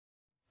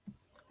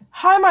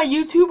Hi, my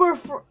YouTuber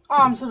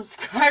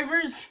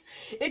subscribers.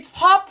 It's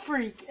Pop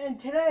Freak, and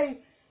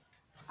today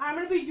I'm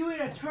gonna be doing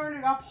a Turn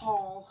It Up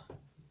haul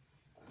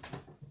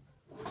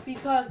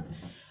because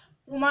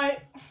my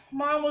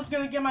mom was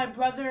gonna get my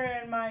brother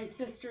and my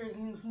sisters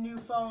new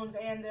phones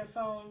and their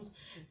phones.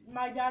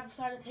 My dad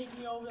decided to take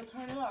me over to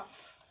Turn It Up,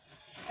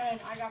 and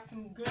I got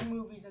some good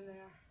movies in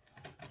there.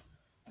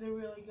 They're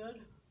really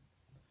good.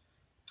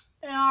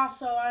 And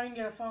also, I didn't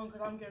get a phone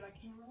because I'm getting a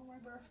camera for my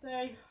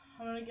birthday.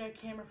 I'm going to get a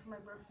camera for my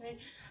birthday.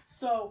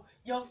 So,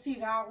 you'll see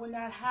that when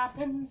that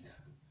happens.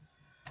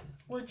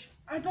 Which,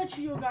 I bet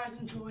you guys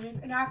enjoy it.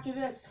 And after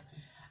this,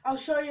 I'll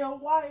show you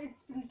why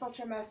it's been such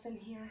a mess in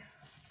here.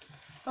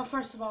 But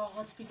first of all,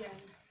 let's begin.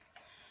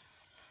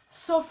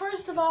 So,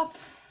 first of all,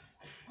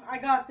 I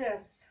got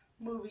this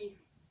movie.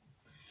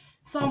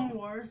 Thumb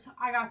Wars.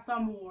 I got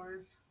Thumb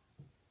Wars.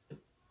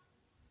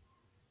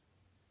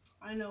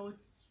 I know,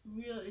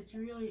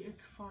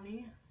 it's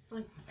funny. It's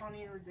like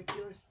funny and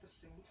ridiculous at the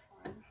same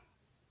time.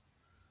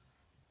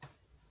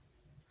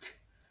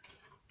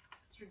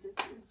 It's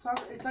ridiculous.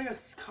 It's like a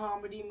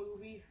comedy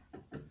movie.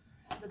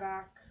 The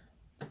back.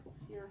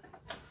 Here.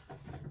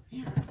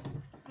 There's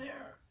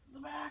the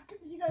back.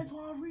 If you guys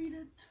want to read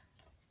it.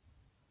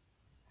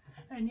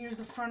 And here's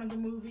the front of the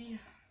movie.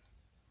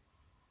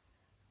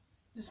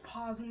 Just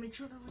pause and make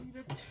sure to read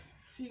it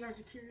if you guys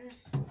are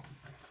curious.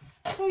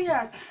 So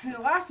yeah, the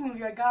last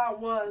movie I got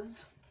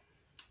was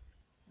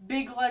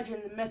Big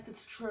Legend, The Myth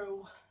is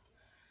True.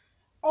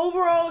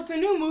 Overall, it's a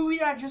new movie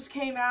that just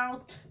came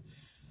out.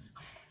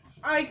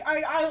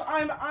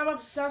 I'm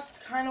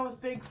obsessed kind of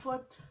with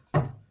Bigfoot.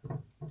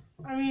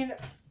 I mean,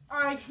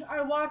 I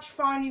watch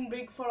Finding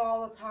Bigfoot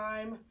all the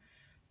time.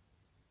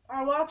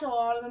 I watch a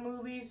lot of the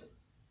movies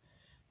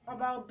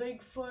about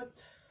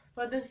Bigfoot,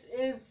 but this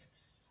is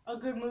a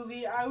good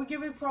movie. I would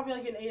give it probably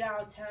like an 8 out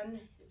of 10.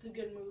 It's a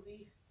good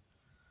movie.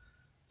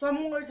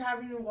 Some Wars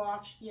haven't even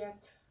watched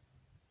yet.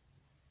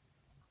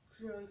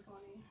 It's really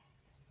funny.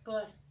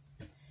 But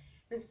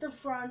it's the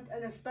front,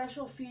 and the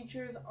special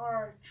features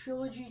are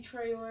trilogy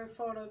trailer,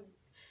 photo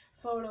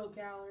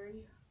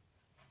gallery.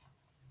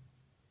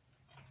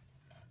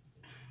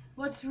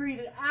 Let's read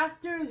it.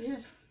 After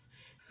his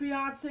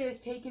fiancée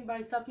is taken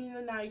by something in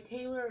the night,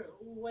 Taylor,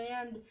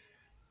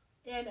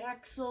 an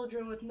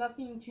ex-soldier with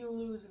nothing to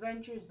lose,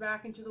 ventures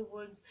back into the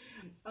woods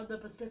of the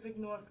Pacific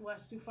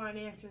Northwest to find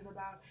answers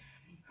about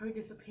her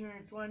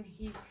disappearance. When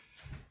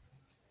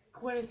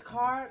his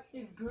car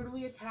is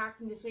brutally attacked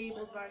and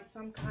disabled by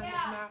some kind of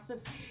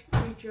massive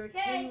creature,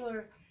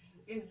 Taylor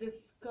is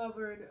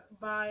discovered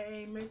by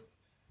a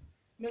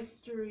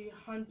mystery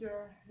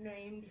hunter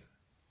named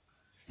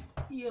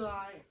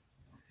Eli,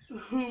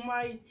 who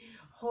might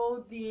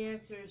hold the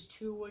answers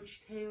to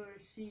which Taylor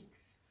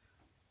seeks.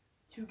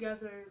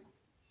 Together,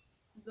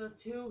 the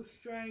two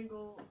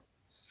struggle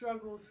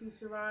to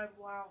survive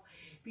while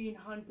being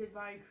hunted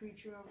by a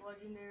creature of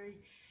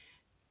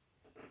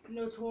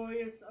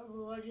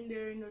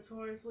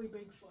notoriously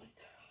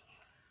Bigfoot.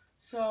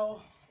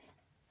 So,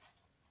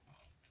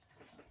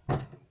 I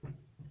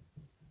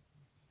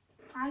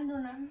don't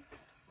know.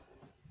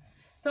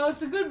 So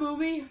it's a good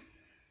movie.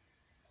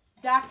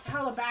 That's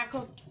how the back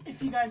look.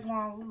 If you guys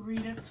want to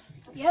read it.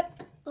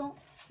 Yep. Don't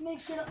make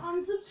sure to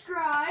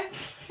unsubscribe.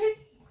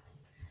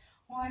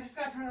 Well, I just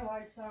gotta turn the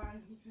lights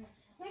on.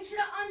 Make sure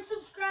to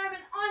unsubscribe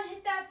and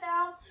unhit that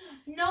bell.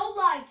 No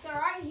likes,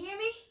 alright? Hear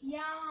me?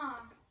 Yeah.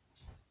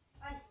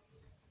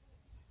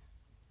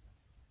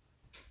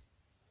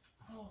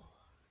 Oh.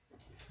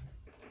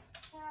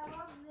 I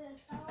love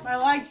this.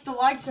 The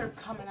lights are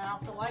coming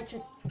out. The lights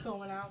are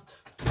going out.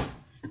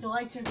 The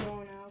lights are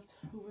going out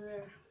over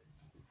there.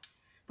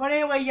 But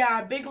anyway,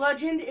 yeah, Big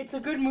Legend. It's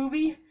a good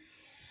movie.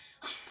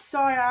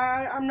 Sorry,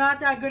 I'm not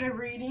that good at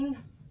reading.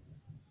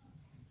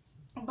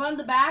 But on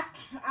the back,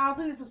 I don't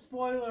think it's a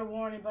spoiler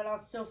warning, but I'll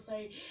still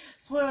say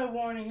spoiler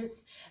warning.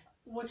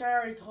 Which I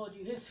already told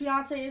you, his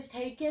fiancée is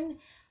taken,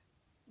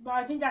 but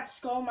I think that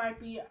skull might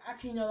be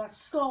actually no. That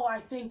skull I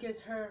think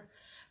is her,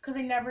 because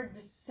they never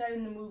said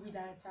in the movie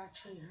that it's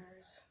actually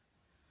hers.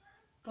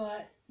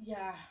 But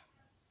yeah,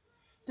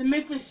 the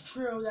myth is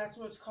true. That's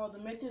what it's called.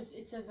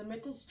 It says the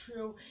myth is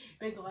true.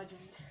 Big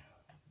Legend.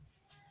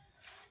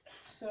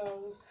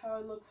 So this is how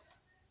it looks.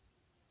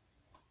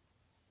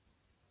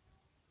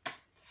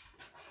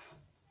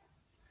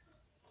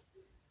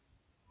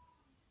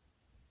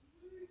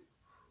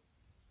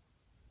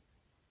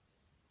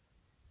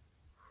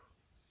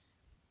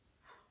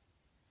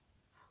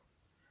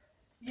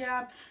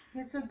 Yeah,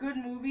 it's a good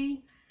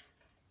movie.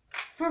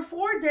 For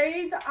 4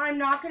 days, I'm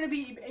not going to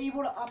be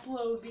able to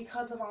upload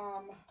because of,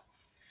 I'm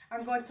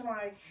going to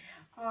my,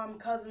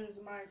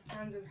 my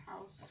friend's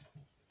house.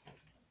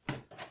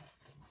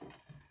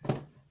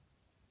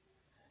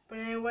 But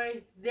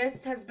anyway,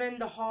 this has been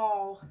the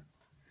haul.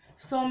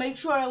 So make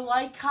sure to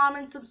like,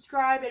 comment,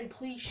 subscribe, and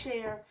please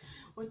share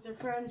with your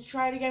friends.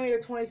 Try to get me to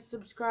 20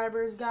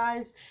 subscribers,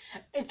 guys.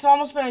 It's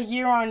almost been a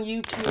year on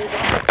YouTube.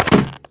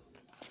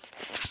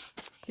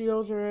 See,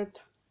 those are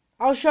it.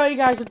 I'll show you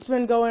guys what's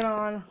been going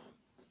on.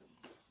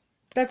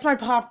 That's my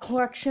pop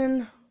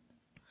collection.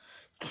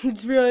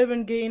 It's really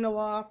been gaining a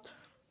lot.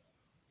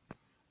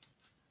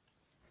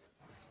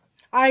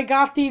 I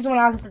got these when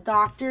I was at the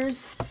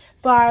doctor's,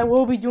 but I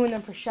will be doing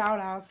them for shout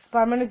outs. But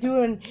I'm going to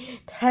do it in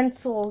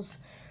pencils.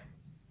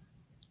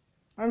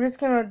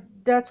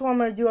 That's what I'm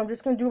going to do. I'm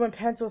just going to do them in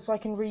pencils so I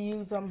can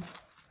reuse them.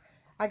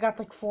 I got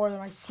like 4 of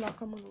them. I snuck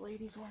them when the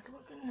ladies weren't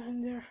looking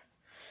in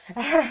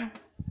there.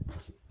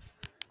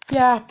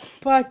 Yeah,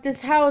 but this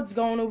is how it's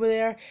going over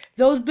there.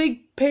 Those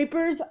big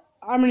papers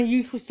I'm going to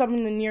use for something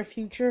in the near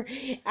future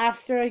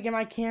after I get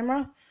my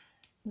camera.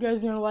 You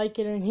guys are going to like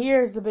it. And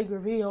here's the big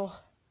reveal.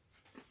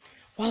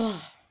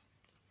 Voila.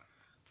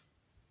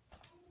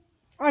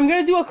 I'm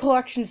going to do a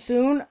collection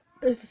soon.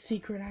 It's a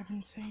secret I've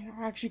been saying.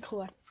 I actually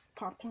collect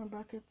popcorn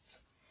buckets.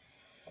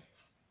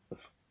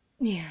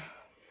 Yeah.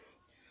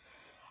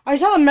 I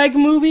saw the Meg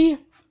movie.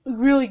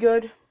 Really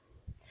good. It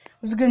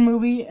was a good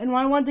movie. And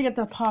when I wanted to get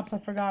the pops, I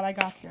forgot I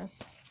got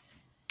this.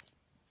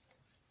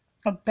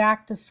 A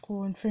back to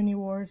school Infinity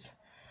Wars.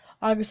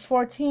 August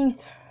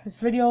 14th.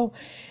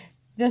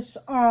 This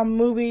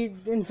movie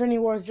Infinity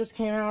Wars just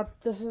came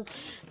out. This is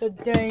the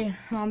day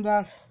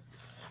that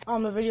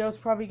the video is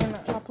probably gonna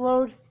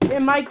upload.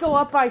 It might go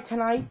up by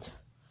tonight.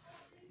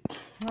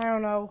 I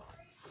don't know.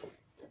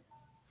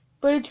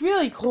 But it's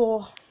really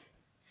cool.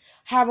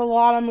 Have a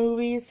lot of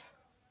movies.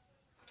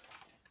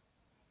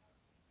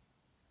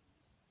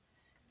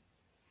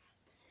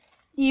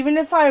 Even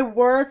if I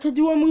were to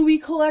do a movie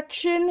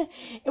collection,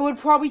 it would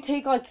probably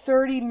take like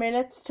 30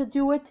 minutes to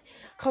do it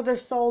because they're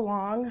so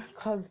long,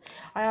 because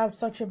I have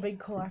such a big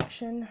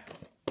collection.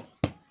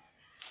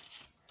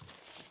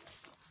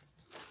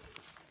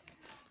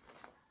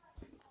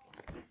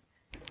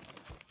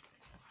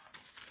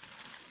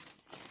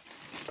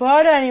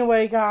 But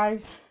anyway,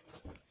 guys,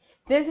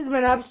 this has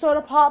been an episode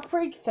of Pop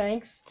Freak.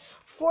 Thanks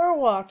for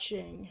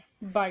watching.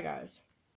 Bye, guys.